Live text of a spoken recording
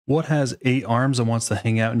What has 8 arms and wants to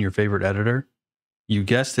hang out in your favorite editor? You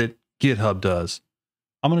guessed it, GitHub does.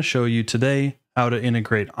 I'm going to show you today how to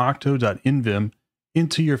integrate octo.nvim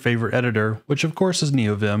into your favorite editor, which of course is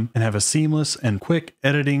Neovim, and have a seamless and quick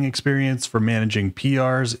editing experience for managing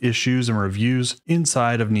PRs, issues, and reviews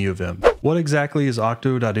inside of Neovim. What exactly is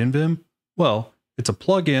octo.nvim? Well, it's a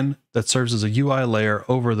plugin that serves as a UI layer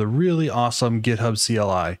over the really awesome GitHub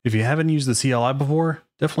CLI. If you haven't used the CLI before,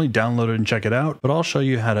 definitely download it and check it out, but I'll show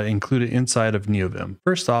you how to include it inside of Neovim.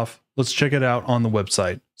 First off, let's check it out on the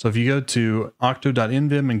website. So if you go to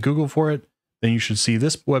octo.nvim and Google for it, then you should see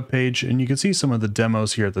this web page, and you can see some of the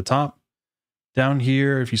demos here at the top. Down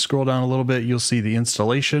here, if you scroll down a little bit, you'll see the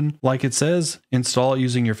installation. Like it says, install it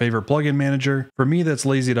using your favorite plugin manager. For me, that's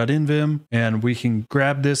lazy.nvim, and we can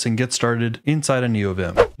grab this and get started inside of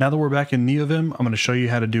Neovim. Now that we're back in Neovim, I'm going to show you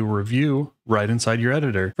how to do a review right inside your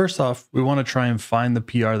editor. First off, we want to try and find the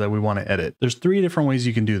PR that we want to edit. There's 3 different ways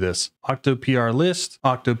you can do this: Octo PR list,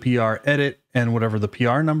 Octo PR edit, and whatever the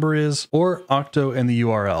PR number is, or Octo and the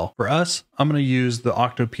URL. For us, I'm going to use the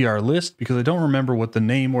Octo PR list because I don't remember what the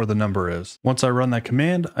name or the number is. Once I run that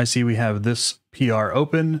command, I see we have this PR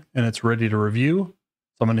open and it's ready to review.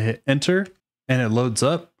 So I'm going to hit enter and it loads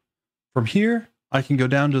up. From here, I can go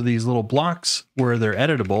down to these little blocks where they're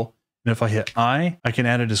editable. And if I hit I can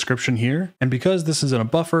add a description here. And because this is in a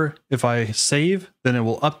buffer, if I save, then it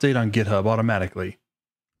will update on GitHub automatically.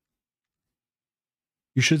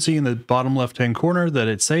 You should see in the bottom left-hand corner that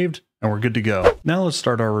it's saved and we're good to go. Now let's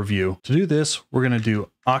start our review. To do this, we're going to do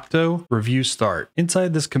octo review start.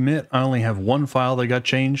 Inside this commit, I only have 1 file that got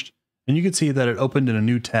changed, and you can see that it opened in a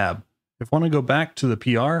new tab. If I want to go back to the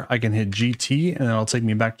PR, I can hit GT and it'll take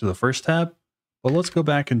me back to the first tab. But let's go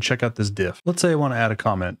back and check out this diff. Let's say I want to add a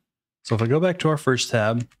comment. So if I go back to our first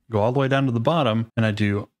tab, go all the way down to the bottom, and I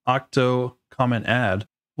do octo comment add,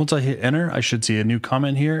 once I hit enter, I should see a new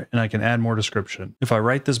comment here and I can add more description. If I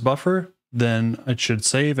write this buffer, then it should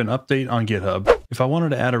save and update on GitHub. If I wanted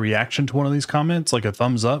to add a reaction to one of these comments, like a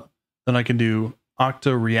thumbs up, then I can do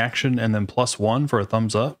octo reaction and then +1 for a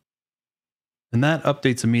thumbs up. And that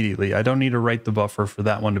updates immediately. I don't need to write the buffer for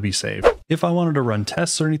that one to be saved. If I wanted to run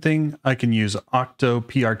tests or anything, I can use octo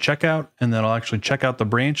PR checkout, and then I'll actually check out the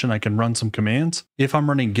branch and I can run some commands. If I'm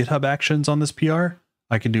running GitHub actions on this PR,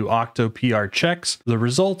 I can do octo PR checks. The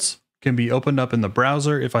results can be opened up in the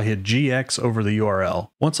browser if I hit GX over the URL.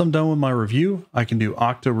 Once I'm done with my review, I can do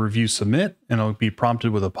octo review submit and I'll be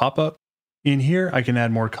prompted with a pop-up. In here, I can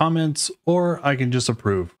add more comments or I can just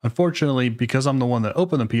approve. Unfortunately, because I'm the one that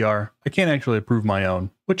opened the PR, I can't actually approve my own,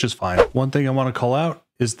 which is fine. One thing I want to call out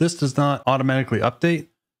is this does not automatically update.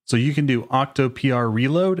 So you can do octo PR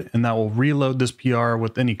reload and that will reload this PR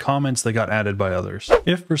with any comments that got added by others.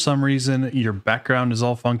 If for some reason your background is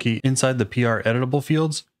all funky inside the PR editable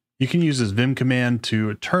fields, you can use this Vim command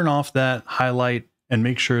to turn off that highlight and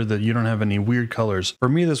make sure that you don't have any weird colors. For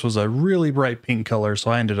me, this was a really bright pink color,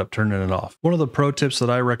 so I ended up turning it off. One of the pro tips that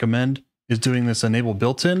I recommend is doing this enable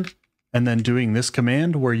built-in and then doing this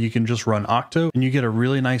command where you can just run octo and you get a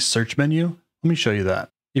really nice search menu. Let me show you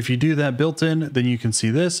that. If you do that built-in, then you can see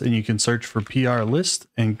this and you can search for PR list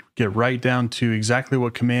and get right down to exactly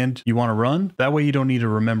what command you want to run. That way you don't need to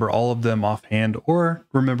remember all of them offhand or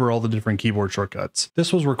remember all the different keyboard shortcuts.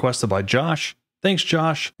 This was requested by Josh. Thanks,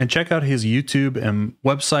 Josh. And check out his YouTube and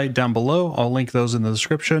website down below. I'll link those in the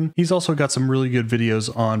description. He's also got some really good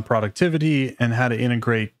videos on productivity and how to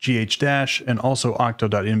integrate GH- and also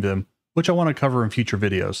octo.nvim, which I want to cover in future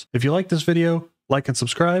videos. If you like this video, like and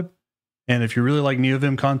subscribe. And if you really like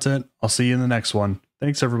Neovim content, I'll see you in the next one.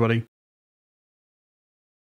 Thanks, everybody.